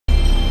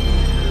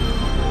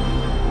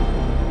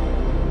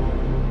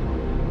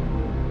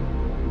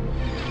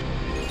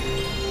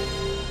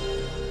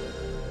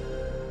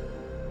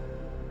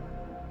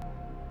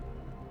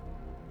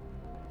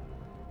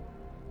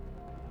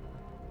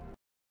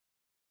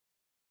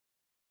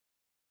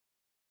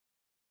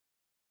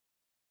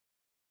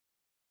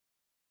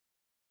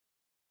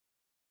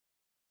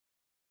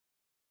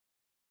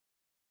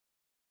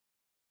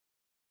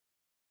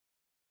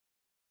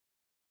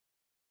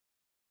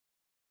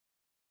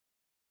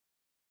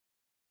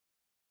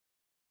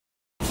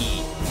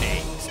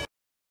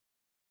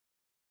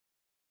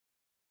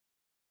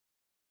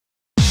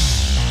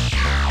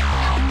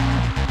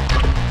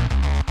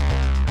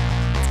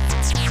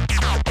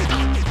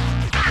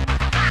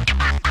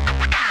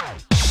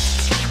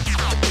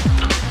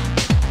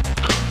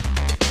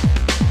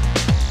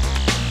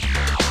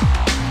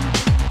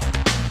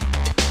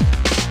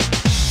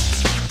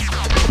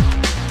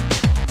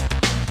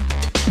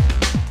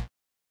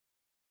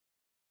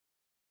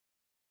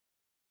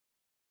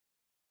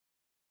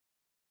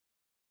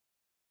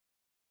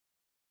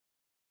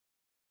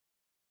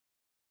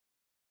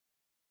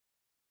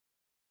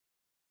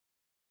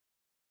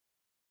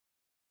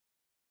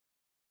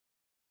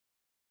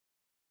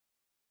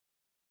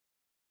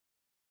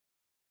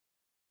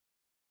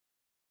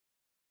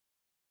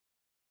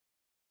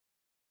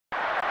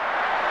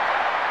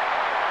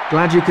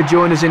Glad you could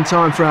join us in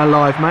time for our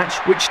live match,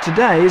 which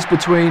today is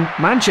between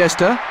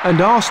Manchester and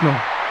Arsenal.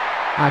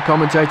 Our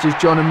commentators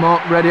John and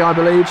Mark ready, I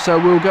believe, so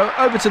we'll go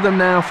over to them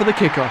now for the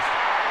kick-off.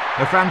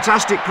 A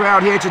fantastic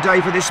crowd here today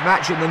for this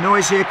match, and the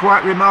noise here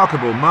quite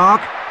remarkable.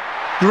 Mark?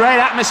 Great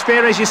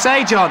atmosphere, as you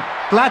say, John.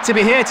 Glad to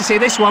be here to see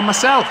this one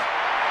myself.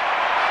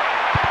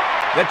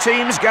 The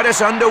teams get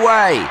us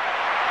underway.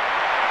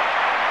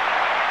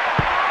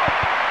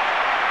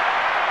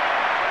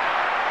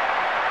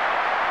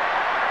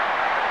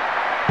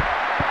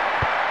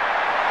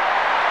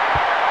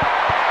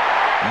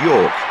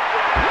 York.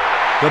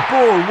 The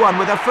ball won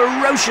with a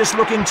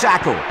ferocious-looking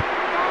tackle.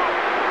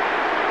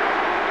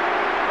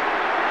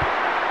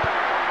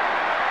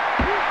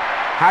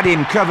 Had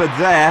him covered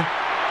there.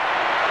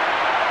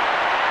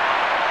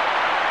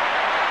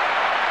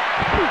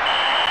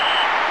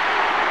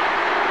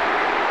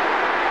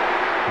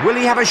 Will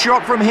he have a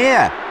shot from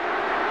here?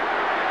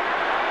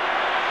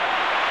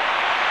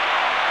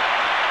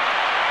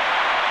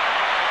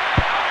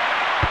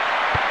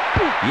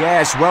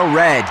 Yes, well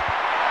read.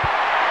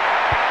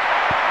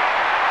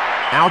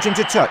 Out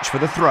into touch for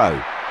the throw.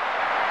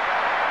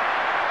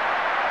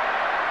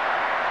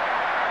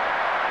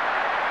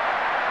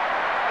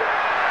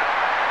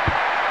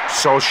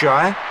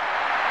 Solskjaer.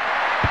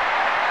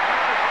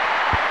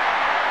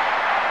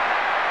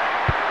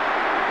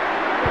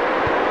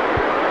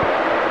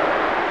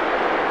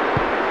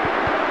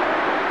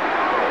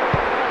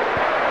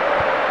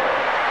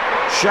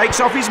 Shakes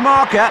off his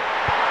marker. And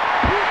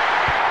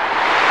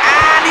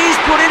he's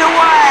put it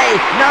away.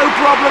 No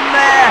problem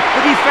there.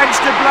 The defence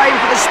to blame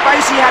for the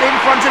space he had in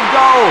front of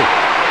goal.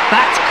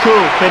 That's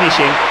cool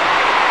finishing.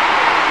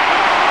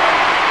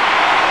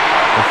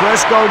 The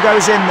first goal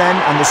goes in then,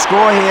 and the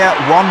score here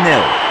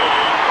 1-0.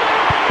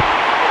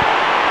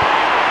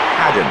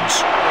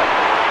 Adams.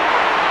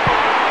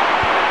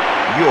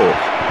 York.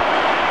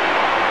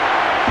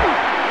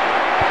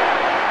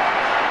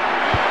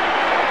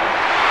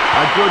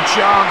 A good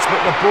chance,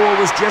 but the ball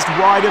was just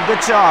wide of the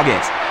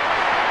target.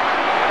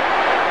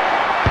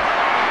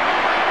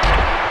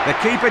 The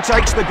keeper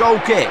takes the goal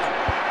kick.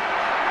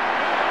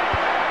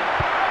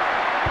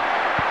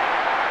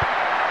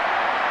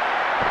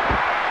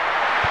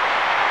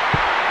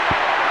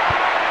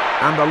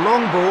 And the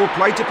long ball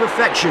played to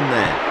perfection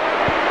there.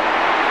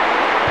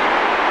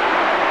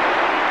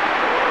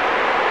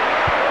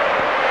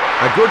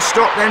 A good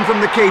stop then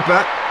from the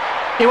keeper.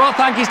 He won't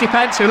thank his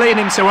defence for leaving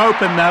him so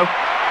open, though.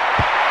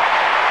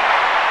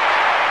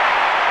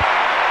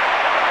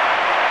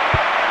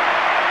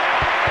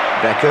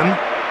 Beckham.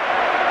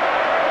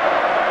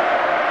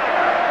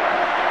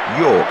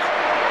 York.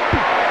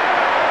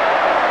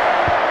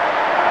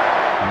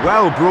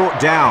 Well brought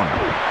down.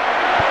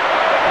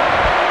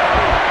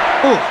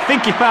 Oh, I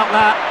think he felt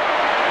that.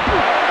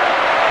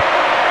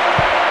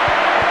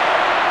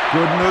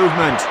 Good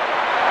movement.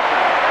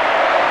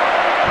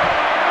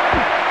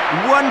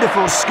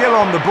 Wonderful skill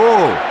on the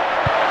ball.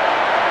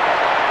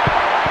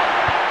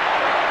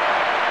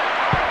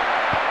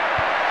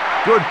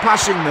 Good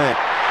passing there.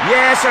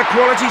 Yes, a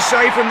quality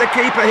save from the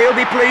keeper. He'll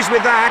be pleased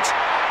with that.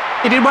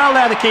 He did well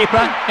there, the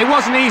keeper. It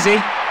wasn't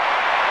easy.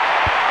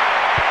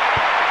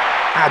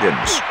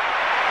 Adams.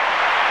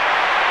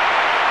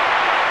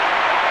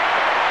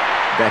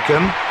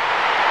 Beckham.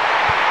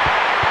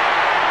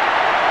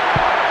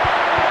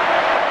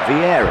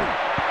 Vieira.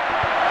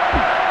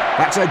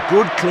 That's a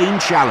good, clean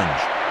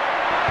challenge.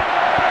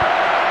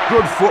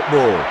 Good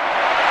football.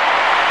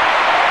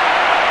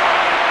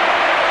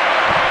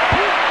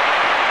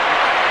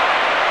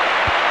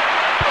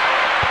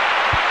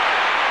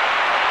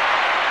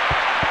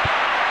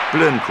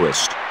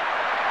 Blomqvist.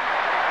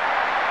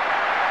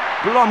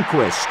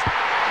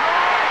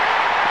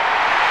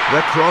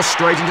 The cross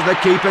straight into the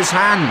keeper's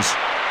hands.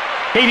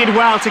 He did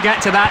well to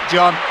get to that,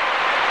 John.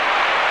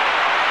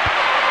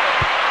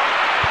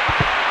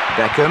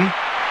 Beckham.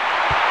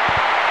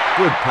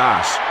 Good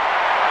pass.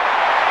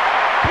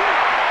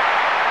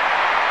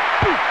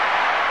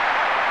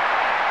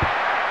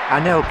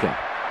 Anelka.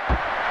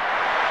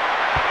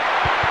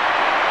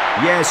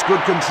 Yes,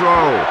 good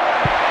control.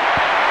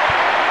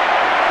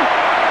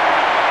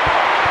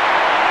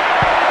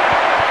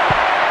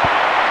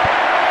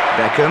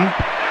 Beckham.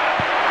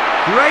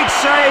 Great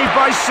save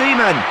by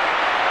Seaman.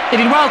 He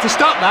did well to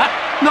stop that.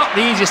 Not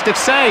the easiest of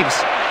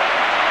saves.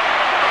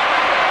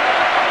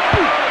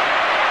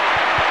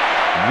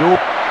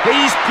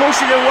 He's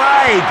pushed it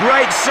away.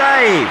 Great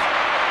save.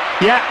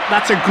 Yeah,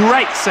 that's a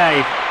great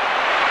save.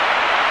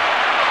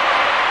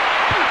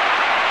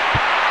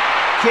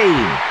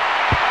 Keane.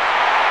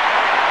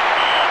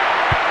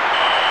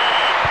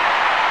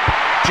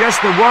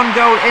 Just the one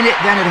goal in it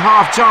then at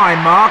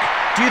half-time, Mark.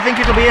 Do you think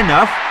it'll be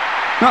enough?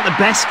 Not the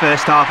best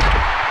first half.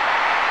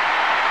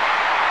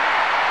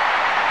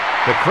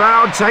 The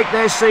crowd take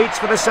their seats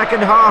for the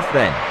second half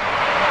then.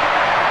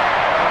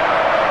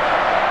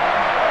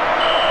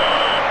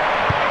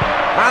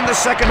 And the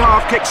second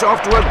half kicks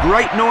off to a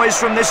great noise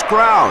from this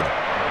crowd.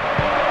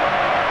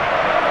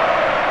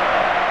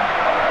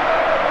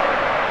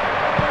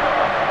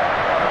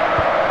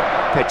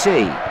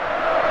 Petit.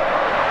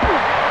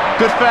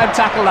 Good firm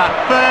tackle that.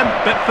 Firm,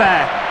 but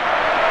fair.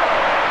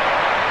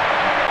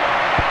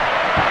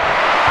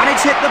 And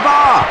it's hit the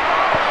bar.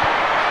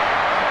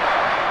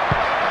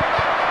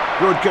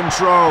 Good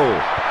control.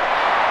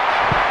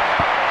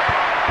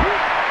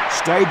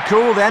 Stayed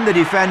cool then, the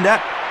defender.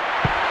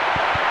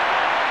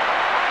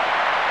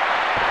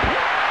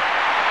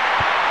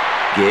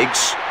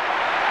 Giggs.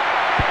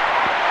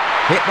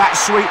 Hit that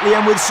sweetly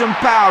and with some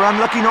power.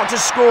 Unlucky not to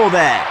score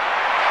there.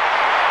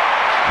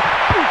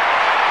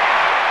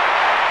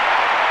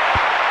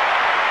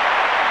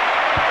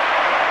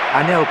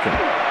 Anelka.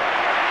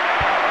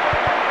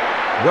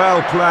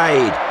 Well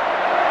played.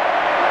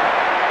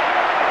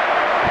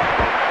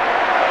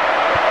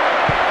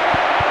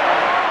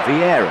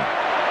 Vieira.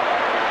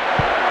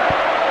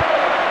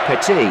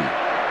 Petit.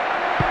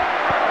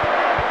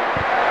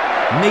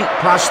 Neat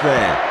pass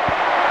there.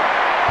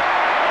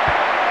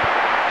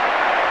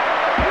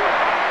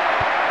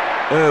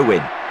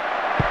 Irwin.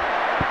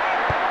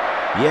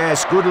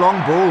 Yes, good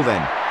long ball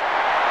then.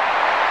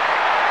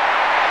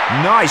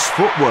 Nice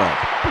footwork.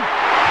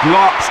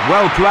 Blocked,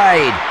 well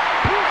played.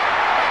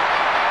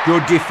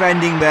 Good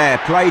defending there,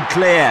 played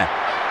clear.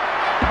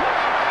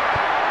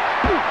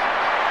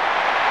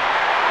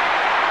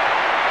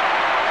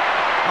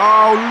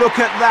 Oh, look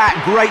at that,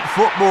 great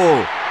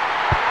football.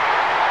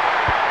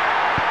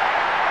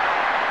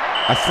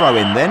 A throw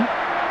in then.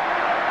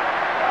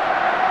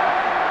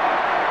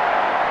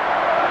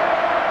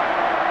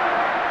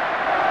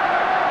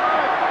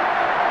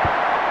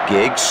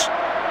 Giggs.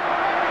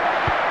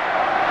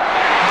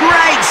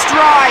 Great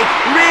strike!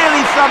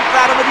 Really thumped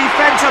that, and the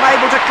defence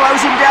unable to close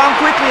him down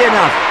quickly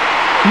enough.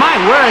 My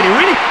word, he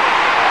really...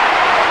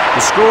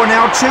 The score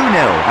now 2-0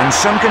 and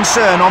some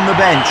concern on the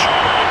bench.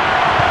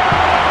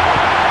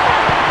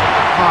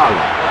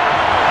 Harlow.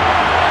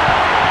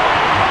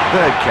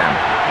 Bergkamp.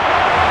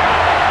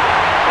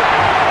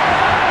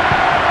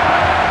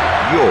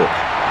 York.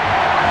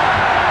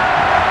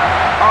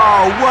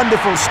 Oh,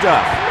 wonderful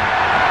stuff.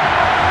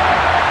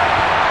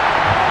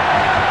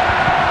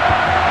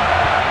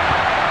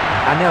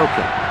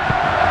 Anelka.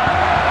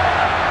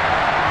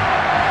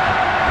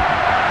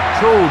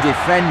 Cool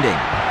defending.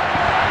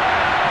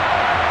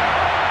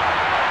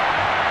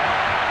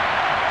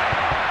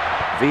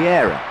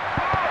 Vieira.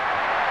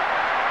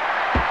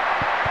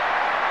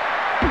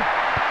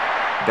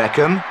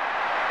 Beckham.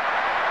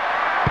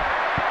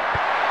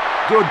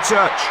 Good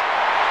touch.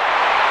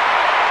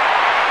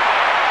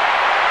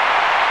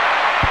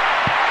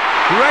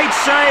 Great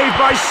save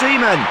by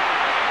Seaman.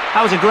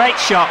 That was a great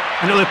shot,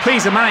 and it will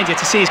please the manager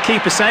to see his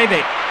keeper save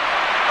it.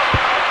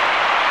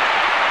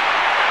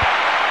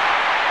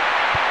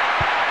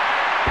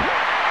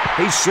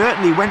 He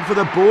certainly went for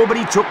the ball, but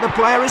he took the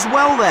player as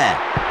well there.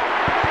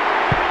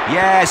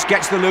 Yes,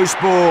 gets the loose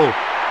ball.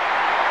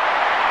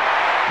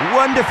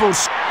 Wonderful.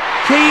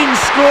 Keane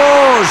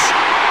scores.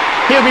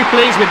 He'll be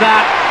pleased with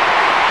that.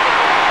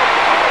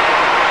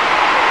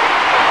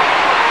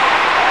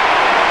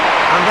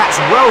 And that's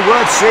well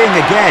worth seeing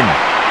again.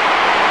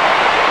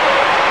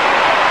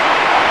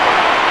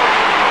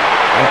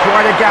 And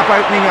quite a gap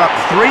opening up.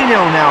 3-0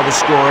 now the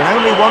score, and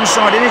only one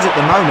side in it at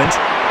the moment.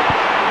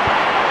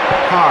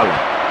 Harlow.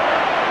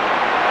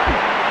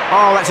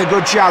 Oh, that's a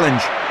good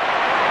challenge.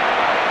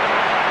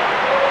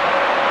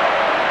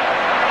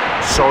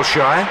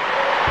 Solskjaer.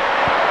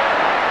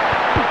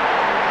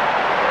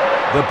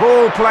 The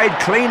ball played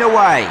clean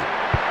away.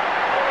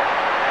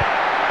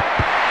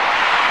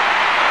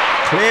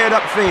 Cleared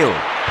upfield.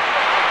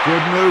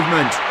 Good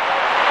movement.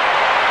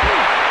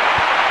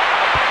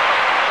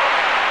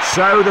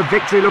 So the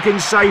victory looking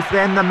safe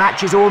then. The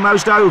match is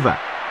almost over.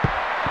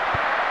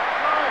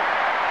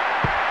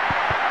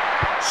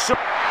 So,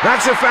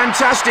 that's a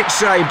fantastic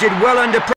save. Did well under pressure.